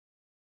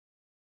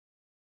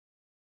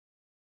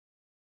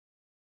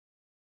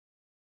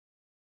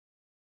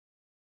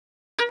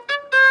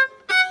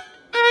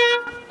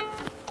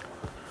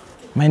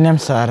My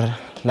name's are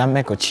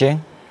Lameck Ochieng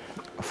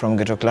from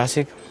Ghetto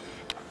Classic.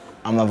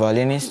 I'm a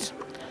violinist.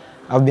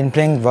 I've been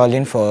playing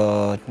violin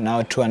for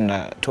now two and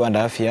a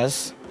half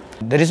years.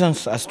 The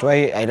reasons as to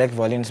why I like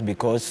violin is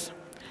because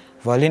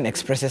violin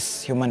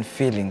expresses human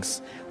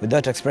feelings.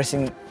 Without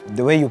expressing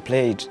the way you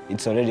play it,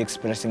 it's already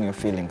expressing your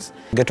feelings.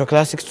 Ghetto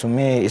Classics to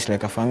me is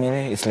like a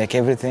family, it's like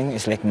everything,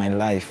 it's like my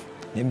life.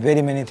 There are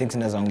very many things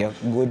nazongea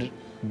good,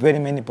 very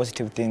many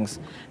positive things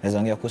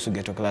nazongea kuhusu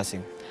Ghetto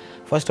Classic.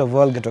 First of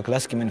all, Ghetto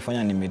Classic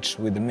imenifanya ni meet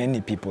with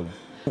many people.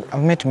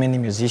 I've met many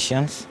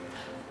musicians.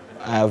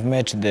 I've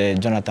met the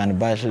Jonathan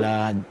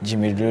Butler,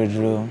 Jimmy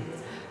Drew,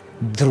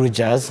 through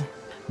jazz.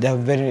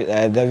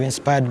 They've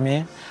inspired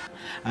me,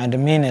 and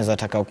me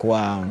nezataka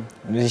kuwa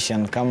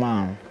musician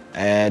kama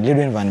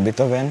Ludwig van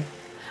Beethoven,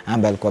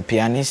 ambaye alikuwa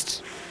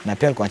pianist na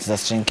pia alikuwa anacheza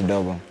string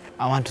kidogo.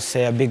 I want to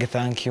say a big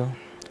thank you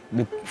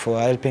for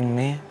helping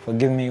me, for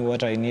giving me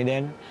what I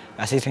needed,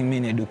 assisting me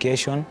in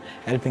education,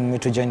 helping me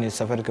to join the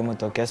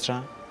Safaricom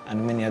Orchestra,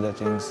 and many other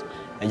things.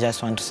 I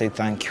just want to say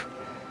thank you.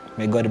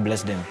 May God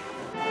bless them.